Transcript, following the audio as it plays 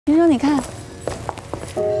听说你看，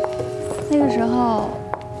那个时候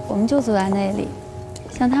我们就坐在那里，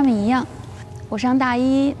像他们一样，我上大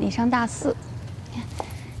一，你上大4。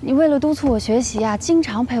你为了督促我学习啊，经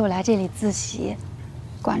常陪我来这里自习，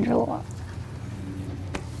管着我，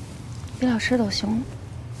比老师都凶。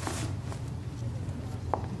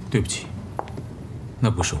对不起，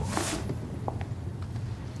那不是我。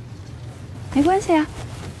没关系啊，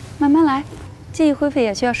慢慢来，记忆恢复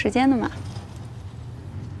也需要时间的嘛。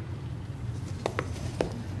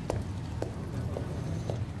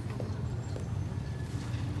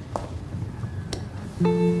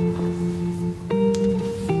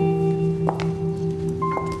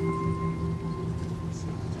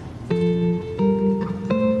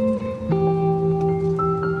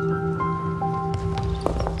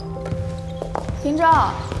 听众，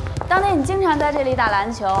当年你经常在这里打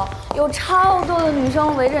篮球，有超多的女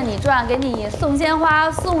生围着你转，给你送鲜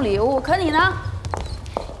花、送礼物，可你呢，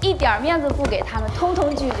一点面子不给他们，通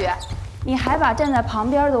通拒绝。你还把站在旁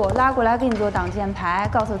边的我拉过来给你做挡箭牌，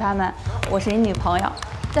告诉他们我是你女朋友。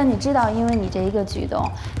但你知道，因为你这一个举动，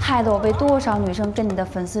害得我被多少女生跟你的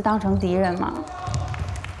粉丝当成敌人吗？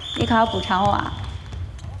你可要补偿我啊！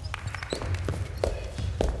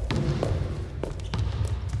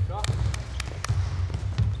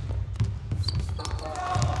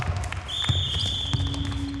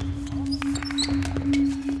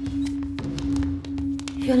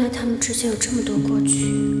 原来他们之间有这么多过去，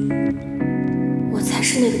我才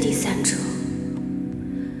是那个第三者。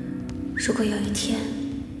如果有一天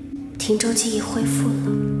汀州记忆恢复了，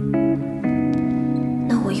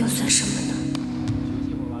那我又算什么呢？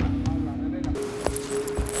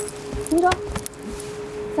汀州，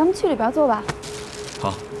咱们去里边坐吧。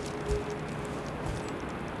好。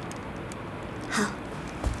好。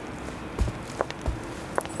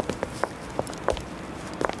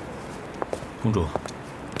 公主，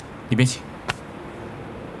里边请。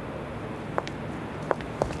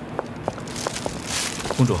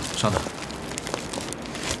公主，稍等。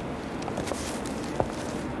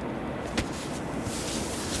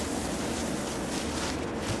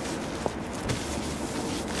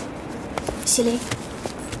喜灵，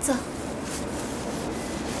坐。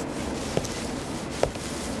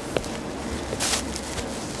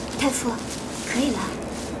太傅，可以了。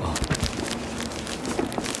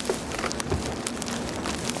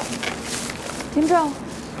 林正，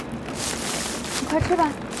你快吃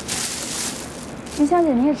吧。林香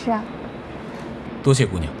姐，你也吃啊。多谢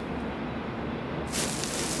姑娘。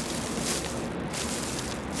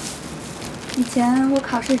以前我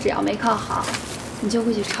考试只要没考好，你就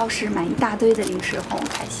会去超市买一大堆的零食哄我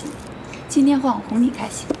开心。今天换我哄你开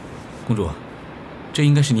心。公主，这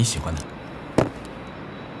应该是你喜欢的。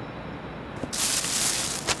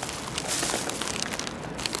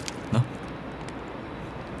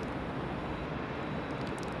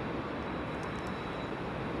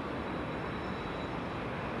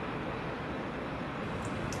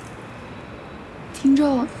 汀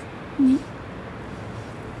州，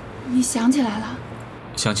你想起来了？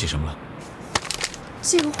想起什么了？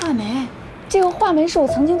这个话梅，这个话梅是我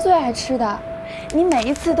曾经最爱吃的，你每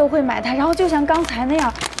一次都会买它，然后就像刚才那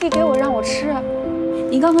样递给我让我吃。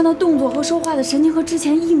你刚刚的动作和说话的神情和之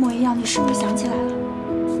前一模一样，你是不是想起来了？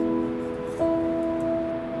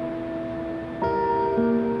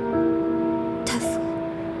太傅，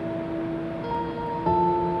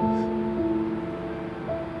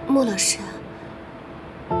穆老师。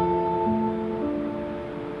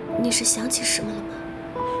 你是想起什么了吗？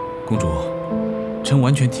公主，臣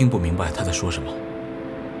完全听不明白她在说什么。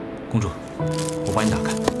公主，我帮你打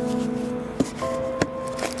开。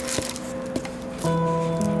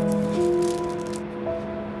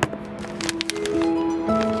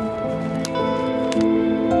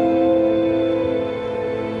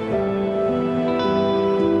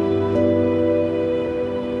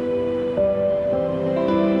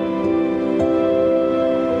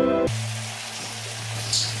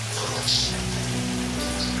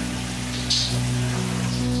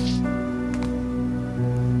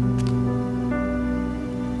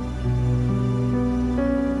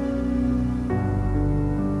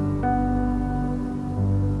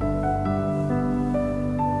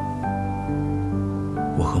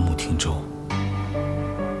我和穆汀州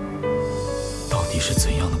到底是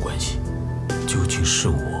怎样的关系？究竟是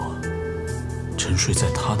我沉睡在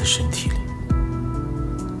他的身体里，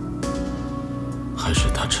还是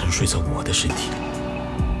他沉睡在我的身体里？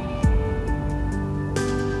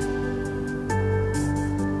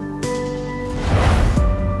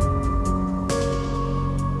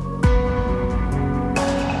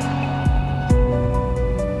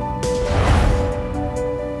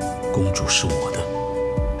公主是我的，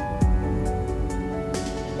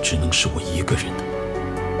只能是我一个人的。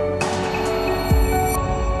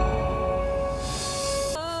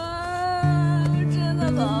真的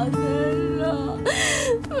好难受，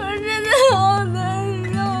我真的好难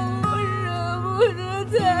受，我舍不得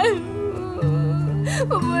太夫，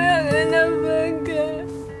我不要跟他分开，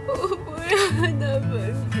我不要跟他分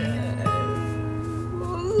开，我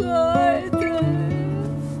好爱他。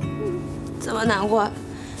怎么难过？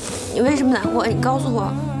你为什么难过？你告诉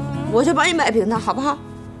我，我就帮你摆平它，好不好？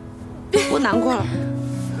不难过了。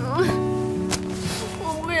我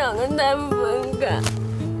不想跟他们分开，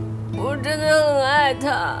我真的很爱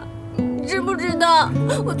他，你知不知道？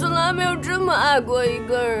我从来没有这么爱过一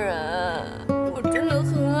个人，我真的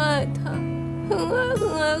很爱他，很爱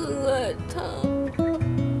很爱很爱他。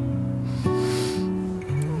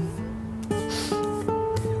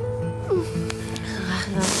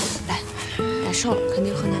来，难受了，肯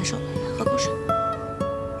定喝难受了，来喝口水，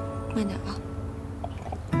慢点啊，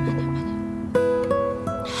慢点慢点。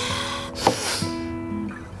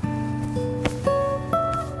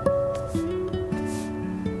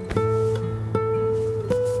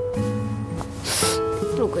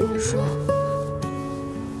我跟你说，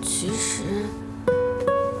其实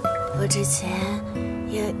我之前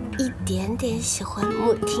有一点点喜欢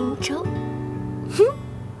穆听舟，哼，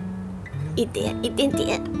一点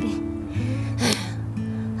点。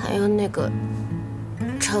还有那个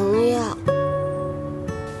程耀，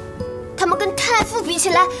他们跟太傅比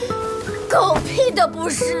起来，狗屁都不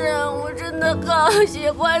是。我真的好喜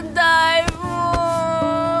欢太傅，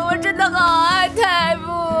我真的好爱太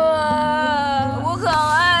傅啊！我好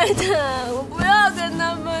爱他，我不要跟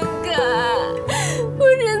他分开，我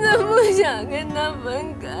真的不想跟他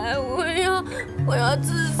分开，我要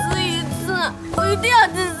自私一次，我一定要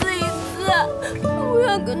自私一次，我不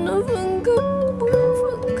要跟他分开，不要分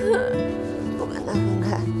开，不跟他分开，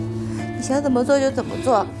你想怎么做就怎么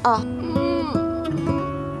做啊。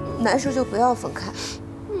难受就不要分开，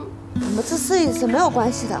我们自私一次没有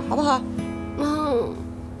关系的，好不好？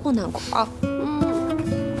不难过啊。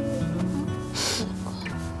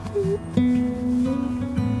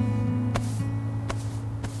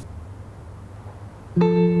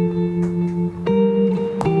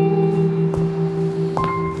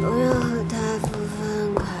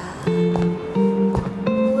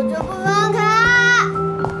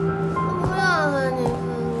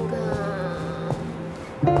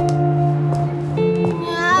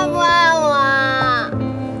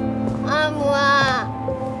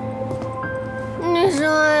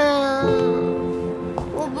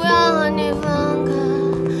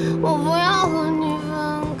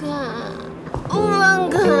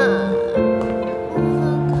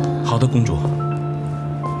好的，公主，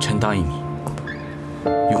臣答应你，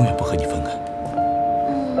永远不和你分开。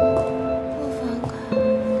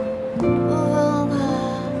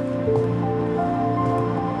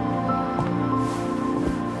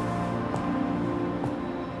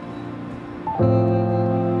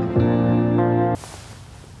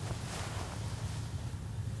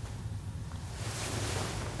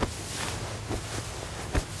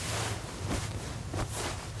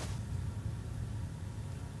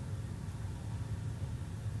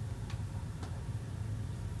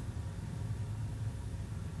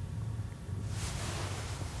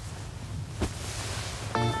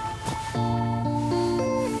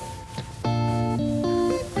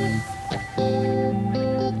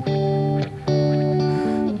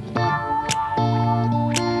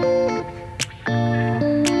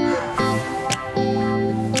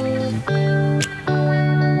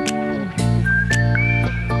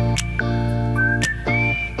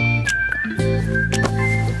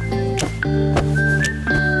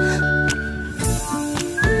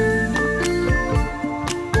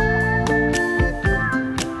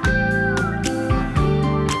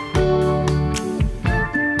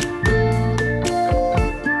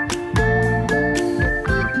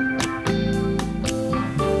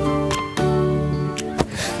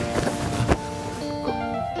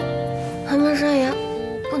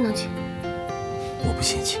我不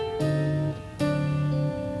嫌弃，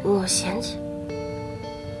我嫌弃。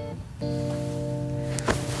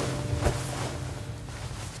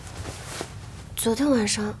昨天晚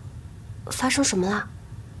上发生什么了？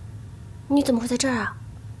你怎么会在这儿啊？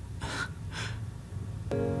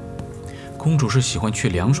公主是喜欢去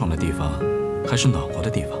凉爽的地方，还是暖和的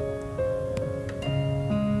地方？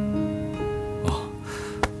哦，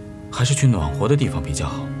还是去暖和的地方比较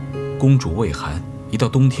好。公主畏寒，一到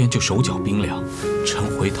冬天就手脚冰凉。臣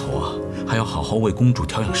回头啊，还要好好为公主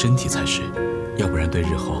调养身体才是，要不然对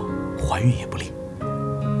日后怀孕也不利。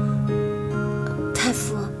太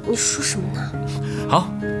傅，你说什么呢？好，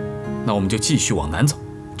那我们就继续往南走，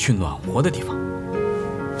去暖和的地方。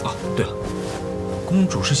哦，对了，公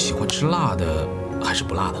主是喜欢吃辣的还是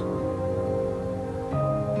不辣的？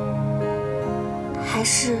还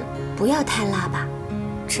是不要太辣吧，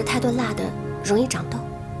吃太多辣的容易长痘。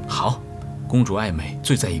好，公主爱美，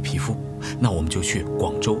最在意皮肤，那我们就去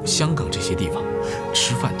广州、香港这些地方，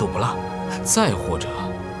吃饭都不辣。再或者，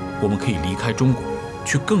我们可以离开中国，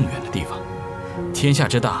去更远的地方。天下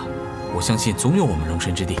之大，我相信总有我们容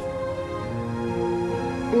身之地。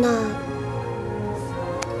那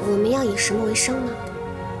我们要以什么为生呢？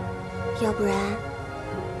要不然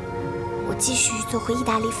我继续做回意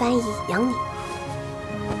大利翻译养你。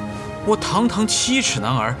我堂堂7尺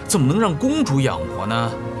男儿，怎么能让公主养活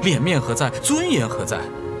呢？脸面何在？尊严何在？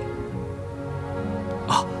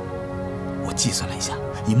啊，我计算了一下，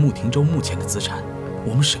以穆廷州目前的资产，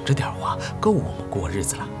我们省着点花，够我们过日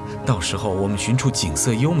子了。到时候我们寻处景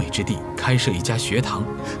色优美之地，开设一家学堂，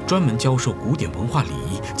专门教授古典文化礼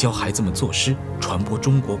仪，教孩子们作诗，传播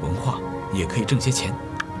中国文化，也可以挣些钱，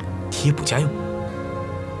贴补家用。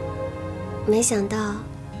没想到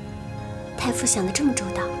太傅想得这么周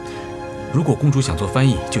到。如果公主想做翻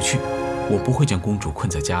译，就去，我不会将公主困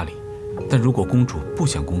在家里。但如果公主不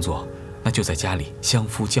想工作，那就在家里相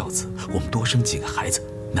夫教子，我们多生几个孩子，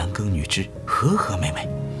男耕女织，和和美美。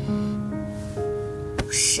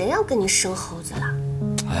谁要跟你生猴子了？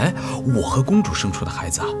哎，我和公主生出的孩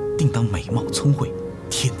子啊，定当美貌聪慧，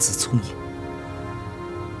天资聪颖。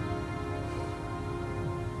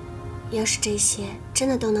要是这些真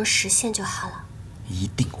的都能实现就好了。一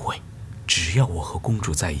定会，只要我和公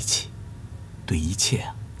主在一起，对一切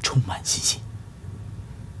啊充满信心。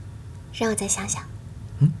让我再想想。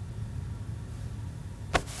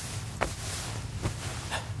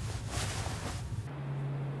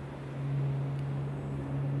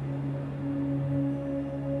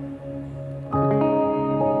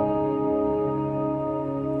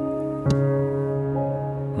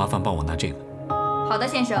麻烦帮我拿这个。好的，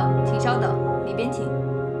先生，请稍等，里边请。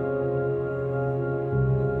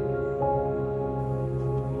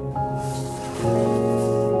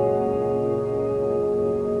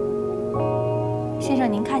先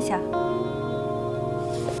生，您看下。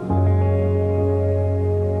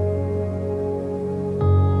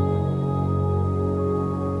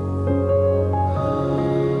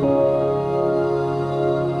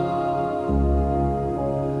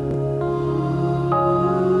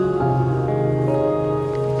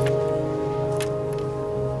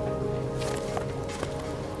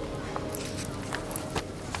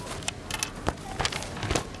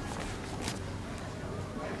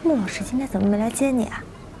陆老师今天怎么没来接你啊？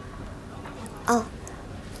哦，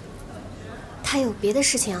他有别的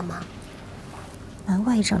事情要忙。难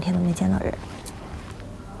怪一整天都没见到人。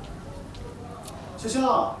潇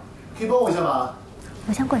潇，可以帮我一下吗？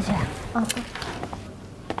我先过去。嗯。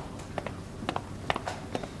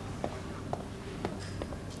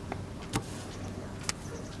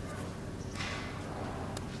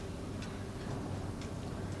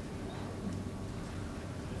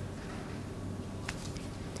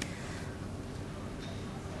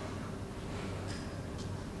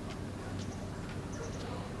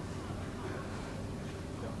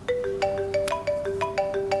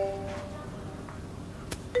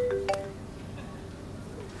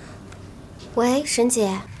喂，沈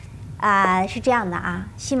姐。是这样的啊，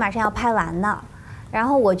戏马上要拍完呢，然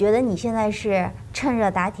后我觉得你现在是趁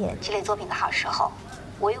热打铁积累作品的好时候。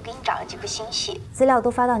我又给你找了几部新戏，资料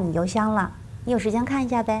都发到你邮箱了，你有时间看一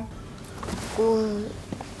下呗。我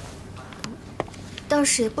倒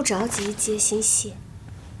是也不着急接新戏。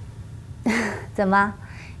怎么？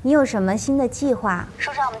你有什么新的计划？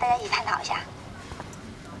说出来我们大家一起探讨一下。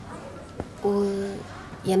我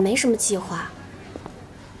也没什么计划，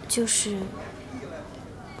就是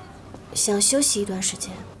想休息一段时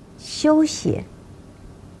间。休息？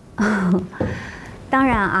当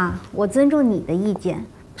然啊，我尊重你的意见。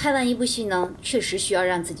拍完一部戏呢，确实需要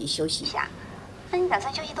让自己休息一下。那你打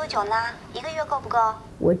算休息多久呢？1个月够不够？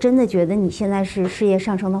我真的觉得你现在是事业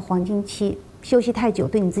上升的黄金期，休息太久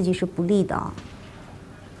对你自己是不利的。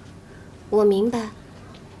我明白，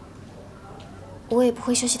我也不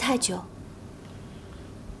会休息太久。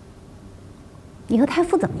你和太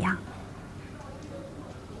傅怎么样？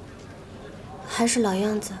还是老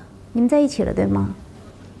样子。你们在一起了，对吗？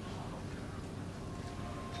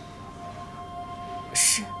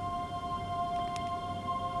是。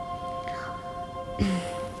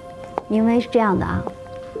因为是这样的啊，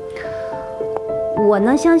我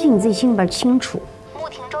呢相信你自己心里边清楚，穆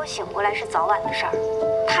廷州醒过来是早晚的事儿，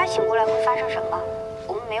他醒过来会发生什么，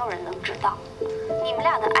我们没有人能知道。你们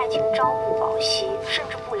俩的爱情朝不保夕，甚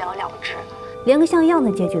至不了了之，连个像样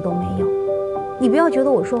的结局都没有。你不要觉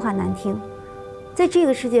得我说话难听，在这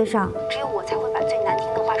个世界上，只有我才会把最难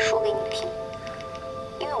听的话说给你听，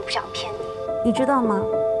因为我不想骗你，你知道吗？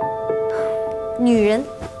女人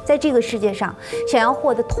在这个世界上想要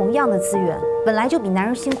获得同样的资源，本来就比男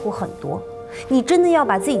人辛苦很多。你真的要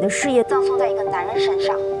把自己的事业葬送在一个男人身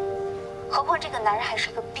上，何况这个男人还是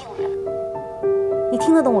一个病人。你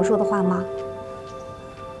听得懂我说的话吗？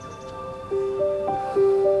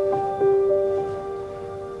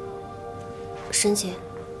沈姐，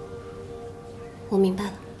我明白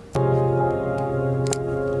了。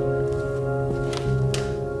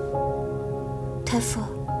太傅，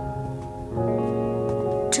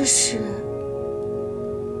这是……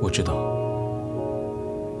我知道，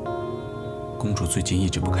公主最近一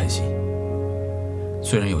直不开心。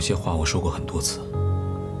虽然有些话我说过很多次，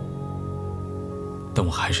但我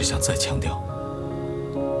还是想再强调，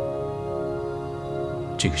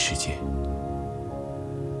这个世界，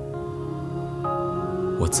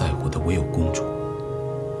我在乎的唯有公主。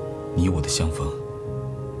你我的相逢，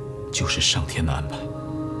就是上天的安排。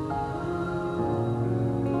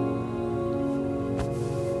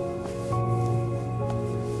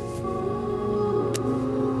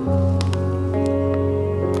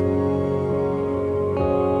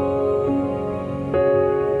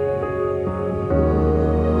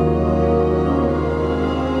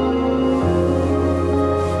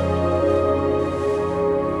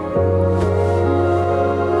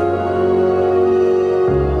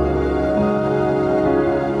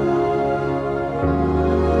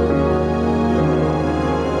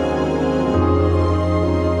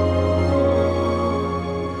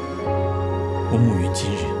我暮云今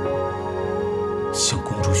日向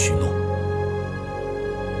公主许诺，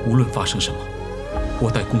无论发生什么，我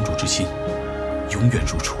待公主之心永远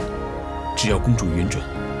如初。只要公主允准，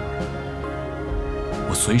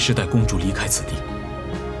我随时带公主离开此地，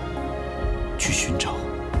去寻找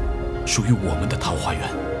属于我们的桃花源。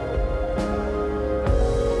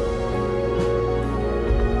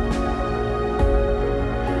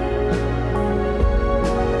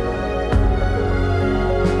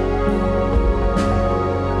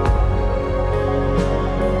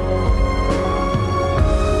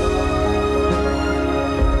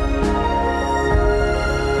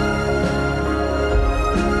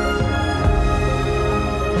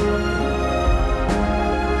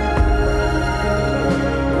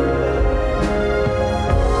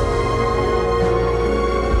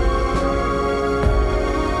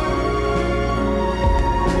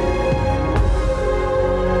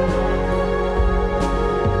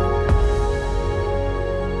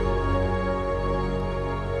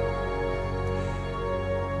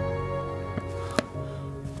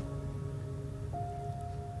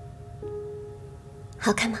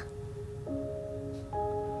好看吗？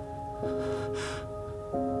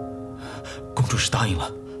公主是答应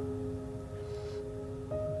了。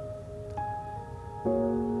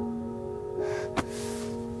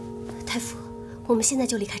太傅，我们现在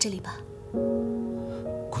就离开这里吧。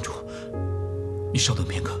公主，你稍等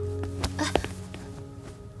片刻。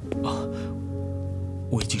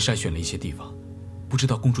我已经筛选了一些地方，不知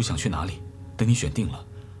道公主想去哪里。等你选定了，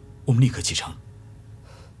我们立刻启程。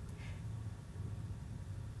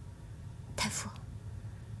太傅，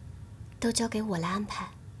都交给我来安排，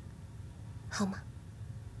好吗？